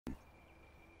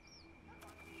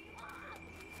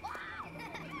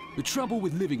The trouble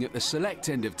with living at the select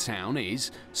end of town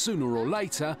is, sooner or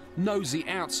later, nosy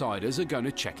outsiders are going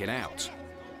to check it out.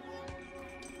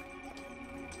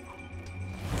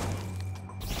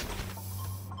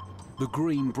 The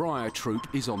Greenbrier troop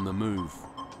is on the move.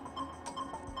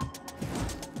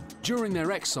 During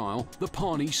their exile, the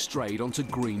Parneys strayed onto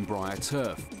Greenbrier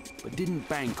turf, but didn't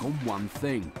bank on one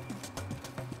thing: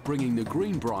 bringing the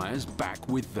Greenbriers back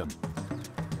with them.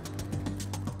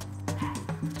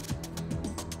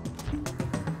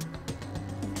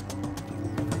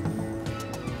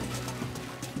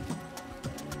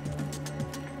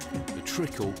 The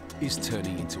trickle is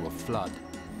turning into a flood.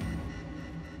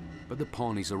 But the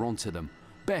Parneys are onto them.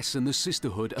 Bess and the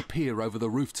sisterhood appear over the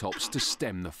rooftops to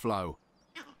stem the flow.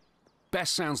 Bess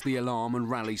sounds the alarm and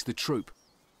rallies the troop.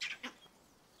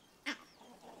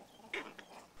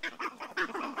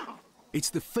 It's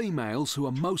the females who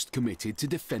are most committed to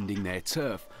defending their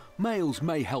turf. Males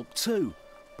may help too,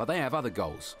 but they have other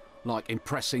goals, like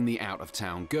impressing the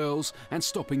out-of-town girls and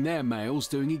stopping their males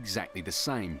doing exactly the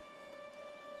same.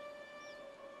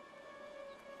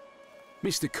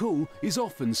 Mr. Cool is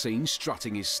often seen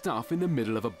strutting his stuff in the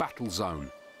middle of a battle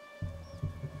zone.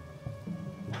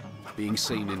 Being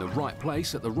seen in the right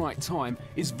place at the right time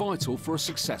is vital for a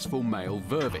successful male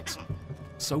vervet.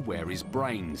 So where is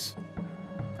brains?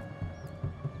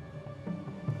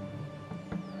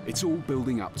 It's all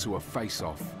building up to a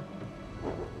face-off.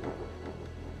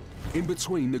 In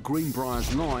between the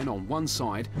Greenbriers line on one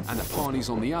side and the Parneys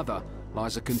on the other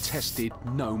lies a contested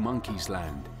no monkeys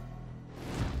land.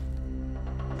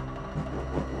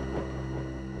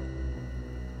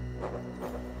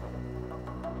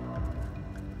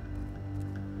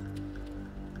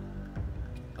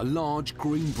 A large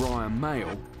Greenbrier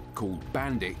male, called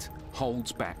Bandit,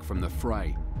 holds back from the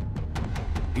fray.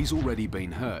 He's already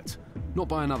been hurt, not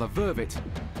by another vervet,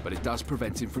 but it does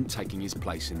prevent him from taking his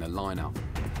place in the lineup.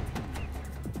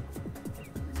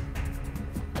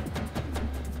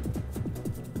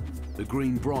 The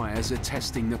Greenbriers are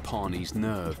testing the Parneys'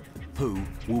 nerve. Who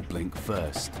will blink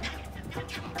first?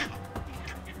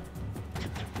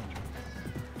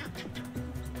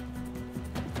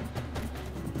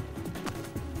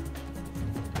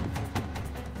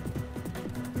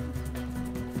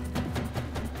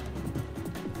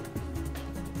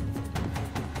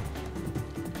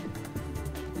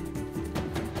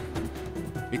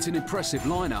 It's an impressive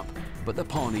lineup, but the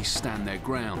Parneys stand their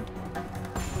ground.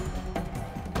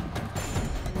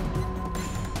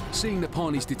 Seeing the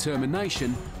Parneys'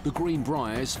 determination, the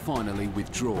Greenbriers finally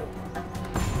withdraw.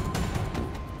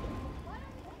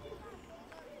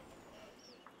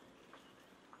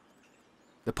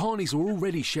 The Parneys are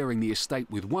already sharing the estate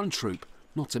with one troop,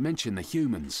 not to mention the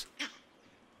humans.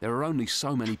 There are only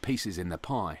so many pieces in the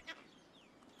pie.